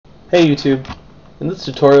Hey YouTube! In this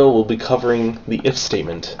tutorial we'll be covering the if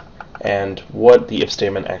statement and what the if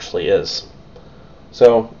statement actually is.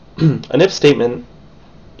 So an if statement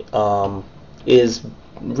is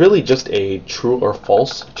really just a true or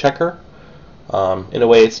false checker. In a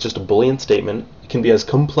way it's just a Boolean statement. It can be as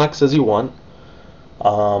complex as you want.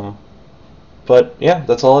 But yeah,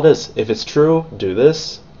 that's all it is. If it's true, do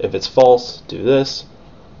this. If it's false, do this.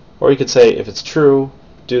 Or you could say if it's true,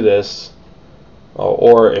 do this.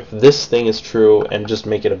 Or if this thing is true, and just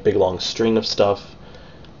make it a big long string of stuff,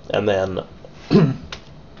 and then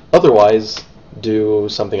otherwise do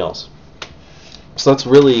something else. So that's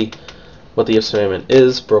really what the if statement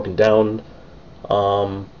is, broken down.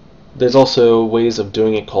 There's also ways of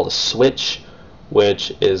doing it called a switch,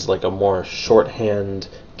 which is like a more shorthand,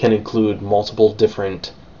 can include multiple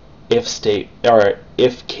different if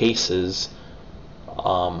cases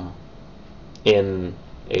in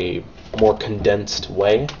a more condensed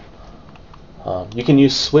way. You can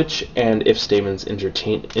use switch and if statements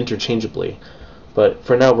interchangeably, but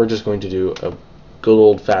for now we're just going to do a good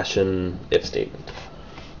old-fashioned if statement.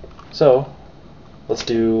 So let's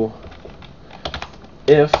do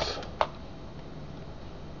if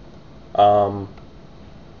well,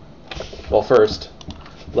 first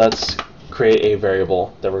let's create a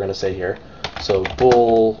variable that we're going to say here. So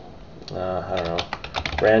bool I don't know,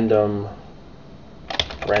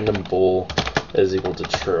 random bool is equal to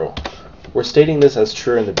true. We're stating this as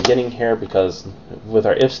true in the beginning here because with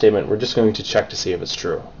our if statement we're just going to check to see if it's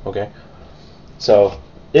true. Okay, so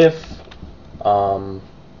if random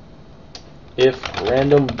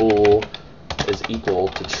bool is equal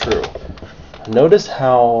to true, notice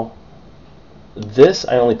how this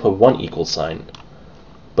I only put one equal sign,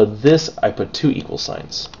 but this I put two equal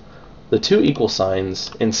signs. The two equal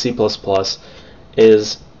signs in C++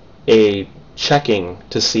 is a checking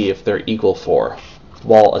to see if they're equal for,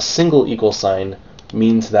 while a single equal sign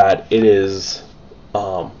means that it is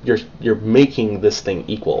you're making this thing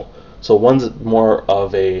equal. So one's more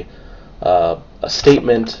of a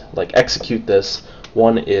statement like execute this,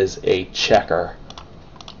 one is a checker.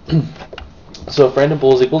 So if random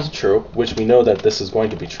bool is equal to true, which we know that this is going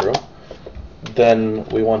to be true, then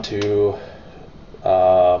we want to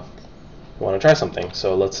try something.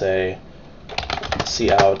 So let's say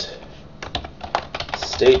cout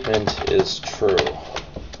statement is true,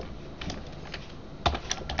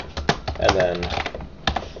 and then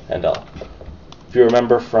end-l. If you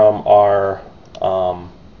remember from our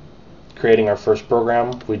creating our first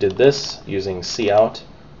program, we did this using cout,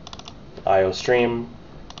 iostream,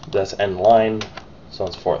 that's end line, so on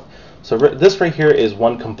and so forth. So this right here is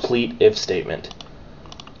one complete if statement.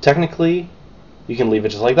 Technically, you can leave it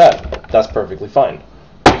just like that. That's perfectly fine.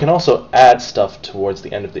 You can also add stuff towards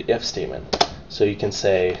the end of the if statement. So you can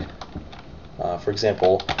say, for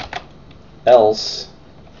example, else,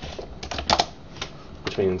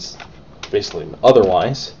 which means basically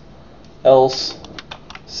otherwise, else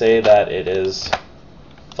say that it is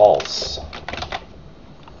false.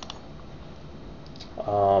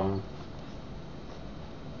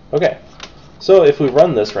 Okay, so if we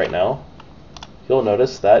run this right now, you'll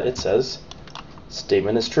notice that it says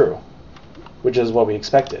statement is true, which is what we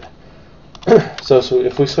expected. So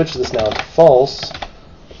if we switch this now to false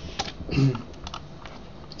and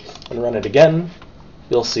run it again,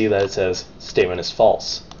 you'll see that it says statement is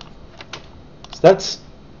false. So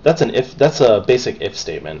that's a basic if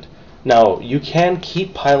statement. Now you can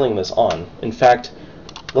keep piling this on. In fact,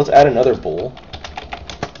 let's add another bool,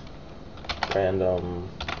 random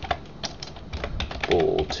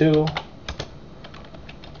bool 2,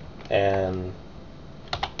 and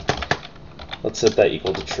let's set that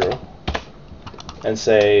equal to true, and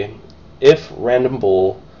say if random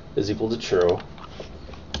bool is equal to true,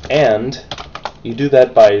 and you do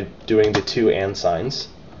that by doing the two and signs,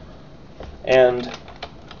 and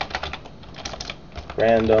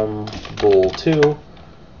random bool 2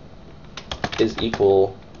 is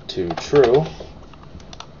equal to true,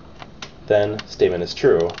 then statement is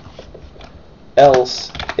true.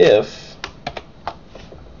 Else if,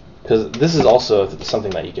 because this is also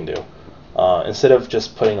something that you can do. Instead of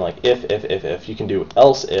just putting like if, you can do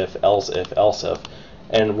else if,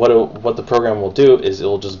 and what the program will do is it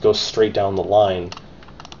will just go straight down the line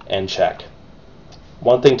and check.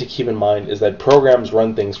 One thing to keep in mind is that programs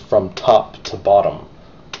run things from top to bottom,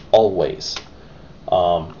 always.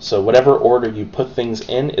 So whatever order you put things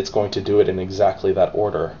in, it's going to do it in exactly that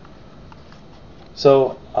order.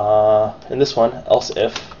 So in this one, else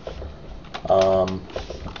if, then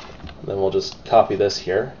we'll just copy this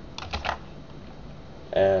here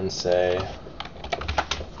and say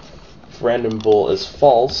if random bool is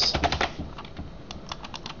false,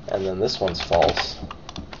 and then this one's false,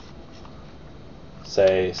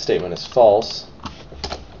 say statement is false,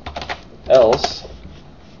 else,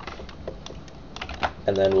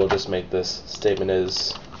 and then we'll just make this statement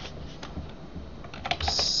is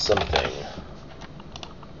something.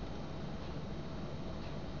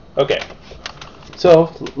 Okay,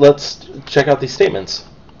 so let's check out these statements.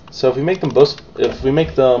 So if we make them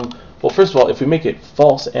well, first of all, if we make it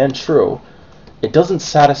false and true, it doesn't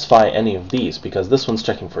satisfy any of these, because this one's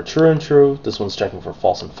checking for true and true, this one's checking for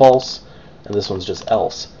false and false, and this one's just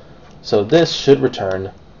else. So this should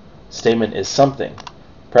return statement is something.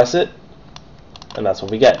 Press it, and that's what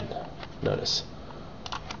we get. Notice.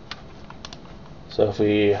 So if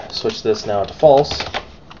we switch this now to false,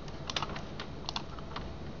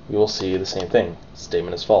 we will see the same thing.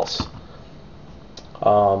 Statement is false.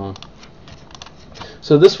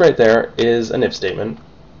 So this right there is an if statement.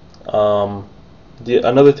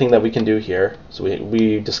 Another thing that we can do here, so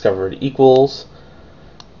we discovered equals,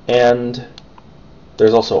 and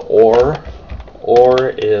there's also or. Or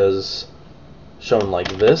is shown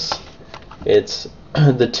like this. It's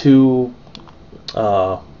the two,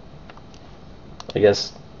 I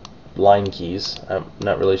guess, line keys. I'm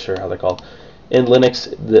not really sure how they're called. In Linux,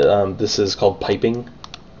 this is called piping.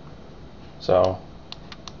 So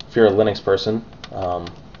if you're a Linux person,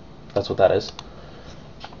 that's what that is.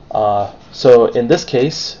 So in this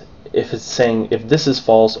case, if it's saying if this is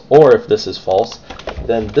false or if this is false,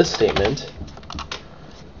 then this statement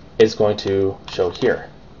is going to show here.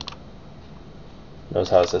 Notice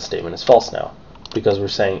how it says statement is false now, because we're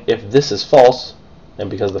saying if this is false, and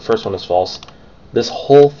because the first one is false, this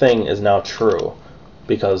whole thing is now true,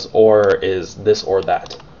 because or is this or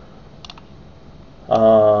that.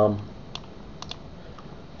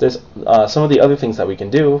 There's some of the other things that we can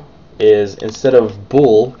do is, instead of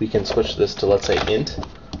bool, we can switch this to, let's say, int,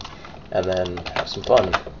 and then have some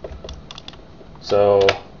fun. So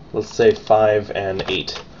let's say 5 and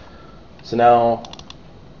 8. So now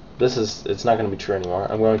it's not going to be true anymore.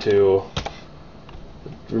 I'm going to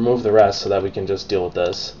remove the rest so that we can just deal with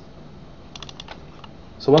this.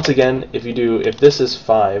 So once again, if this is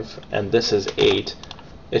 5 and this is 8,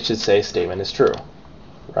 it should say statement is true.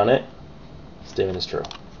 Run it, statement is true.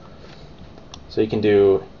 So you can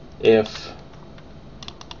do if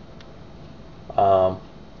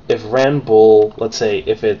ran bool, let's say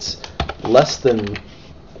if it's less than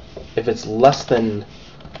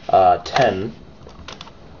 10,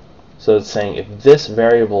 so it's saying if this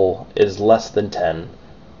variable is less than 10,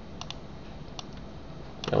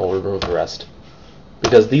 and we'll remove the rest,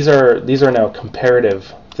 because these are now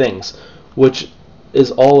comparative things, which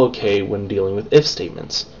is all okay when dealing with if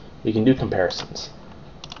statements. We can do comparisons.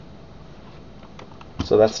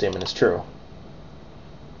 So that statement is true.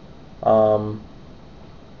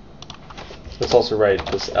 Let's also write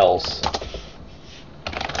this else.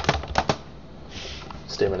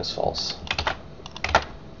 Statement is false.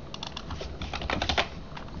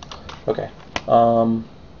 Okay.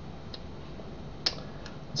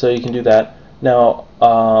 So you can do that. Now,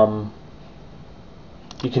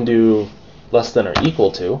 you can do less than or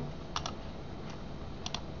equal to.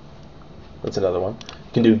 That's another one.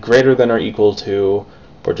 You can do greater than or equal to,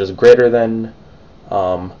 or just greater than.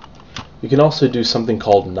 You can also do something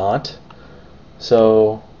called not.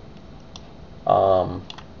 So, an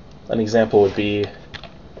example would be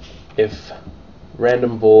if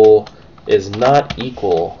random bool is not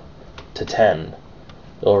equal to 10,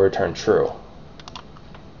 it'll return true.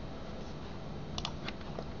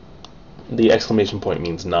 The exclamation point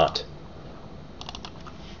means not.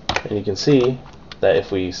 And you can see that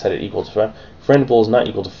if we set it equal to 5, if random bool is not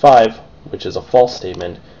equal to 5, which is a false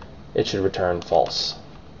statement, it should return false,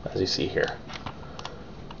 as you see here.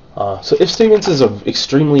 So if statements is an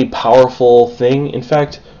extremely powerful thing. In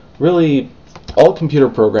fact, really, all computer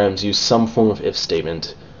programs use some form of if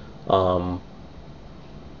statement.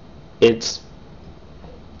 It's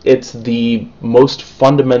the most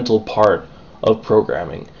fundamental part of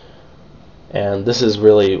programming, and this is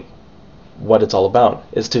really what it's all about,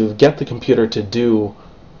 is to get the computer to do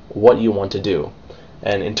what you want to do.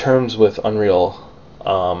 And in terms with Unreal,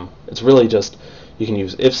 it's really just, you can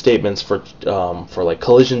use if statements for like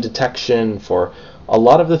collision detection. For a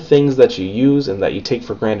lot of the things that you use and that you take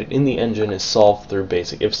for granted in the engine is solved through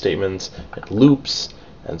basic if statements and loops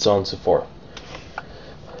and so on and so forth.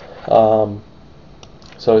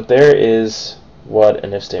 So there is what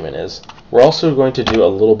an if statement is. We're also going to do a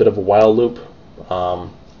little bit of a while loop,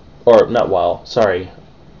 or not while, sorry,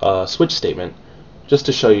 switch statement, just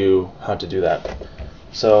to show you how to do that.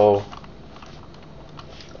 So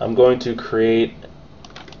I'm going to create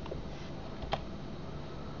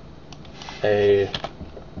a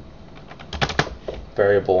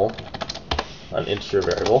variable, an integer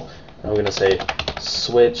variable, and we're going to say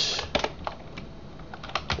switch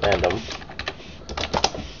random.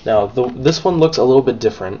 Now this one looks a little bit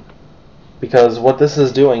different, because what this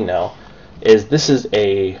is doing now is this is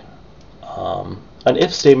an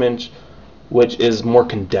if statement which is more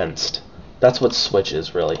condensed. That's what switch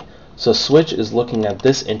is really. So switch is looking at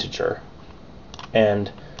this integer,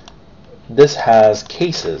 and this has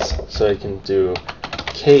cases, so you can do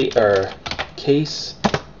case,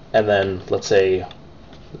 and then let's say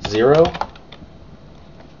 0.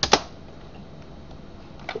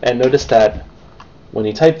 And notice that when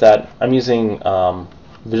you type that, I'm using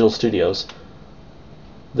Visual Studios.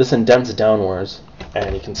 This indents downwards,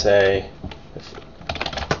 and you can say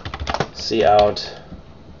cout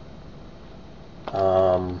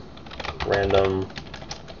random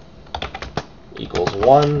equals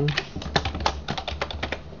 1,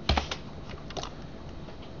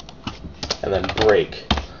 and then break.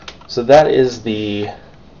 So that is the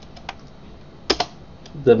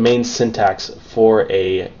main syntax for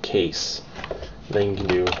a case. Then you can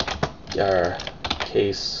do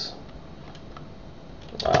case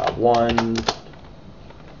 1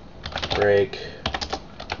 break,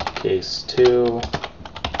 case 2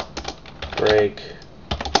 break.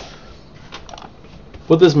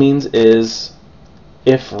 What this means is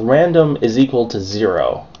if random is equal to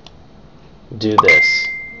 0, do this,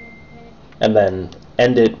 and then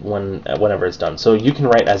end it whenever it's done. So you can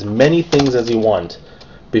write as many things as you want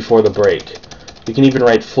before the break. You can even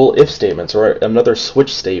write full if statements or another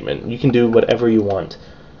switch statement. You can do whatever you want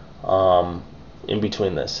in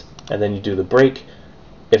between this. And then you do the break.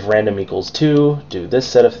 If random equals 2, do this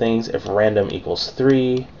set of things. If random equals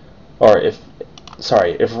 3, or if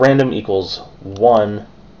random equals 1,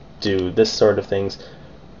 do this sort of things.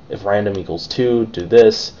 If random equals 2, do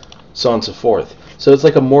this, so on and so forth. So it's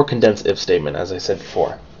like a more condensed if statement, as I said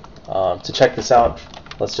before. To check this out,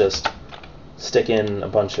 let's just stick in a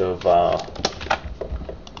bunch of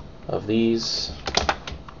these,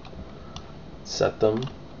 set them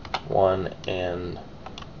 1 and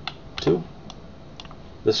 2.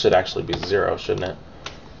 This should actually be 0, shouldn't it?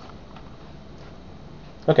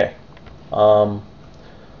 Okay.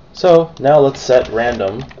 So now let's set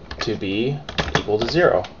random to be equal to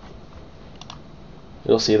 0.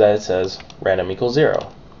 You'll see that it says random equals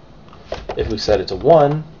 0. If we set it to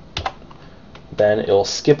 1, then it'll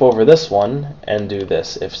skip over this one and do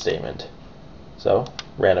this if statement. So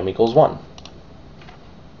random equals 1.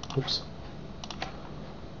 Oops.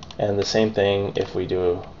 And the same thing if we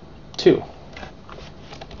do 2.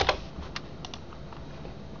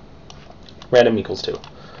 Random equals 2.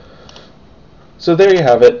 So there you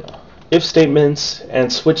have it. If statements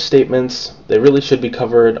and switch statements, they really should be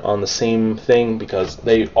covered on the same thing because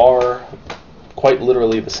they are quite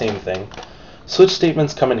literally the same thing. Switch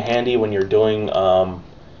statements come in handy when you're doing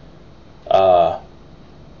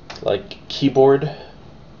like keyboard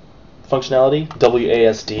functionality,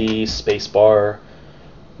 WASD, spacebar,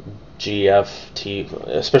 GFT,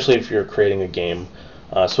 especially if you're creating a game.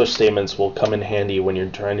 Switch statements will come in handy when you're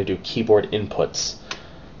trying to do keyboard inputs.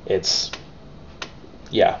 It's,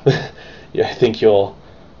 yeah, I think you'll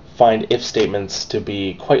find if statements to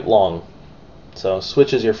be quite long. So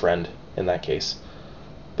switch is your friend in that case.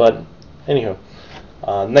 But anywho,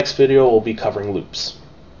 next video we'll be covering loops.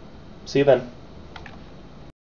 See you then.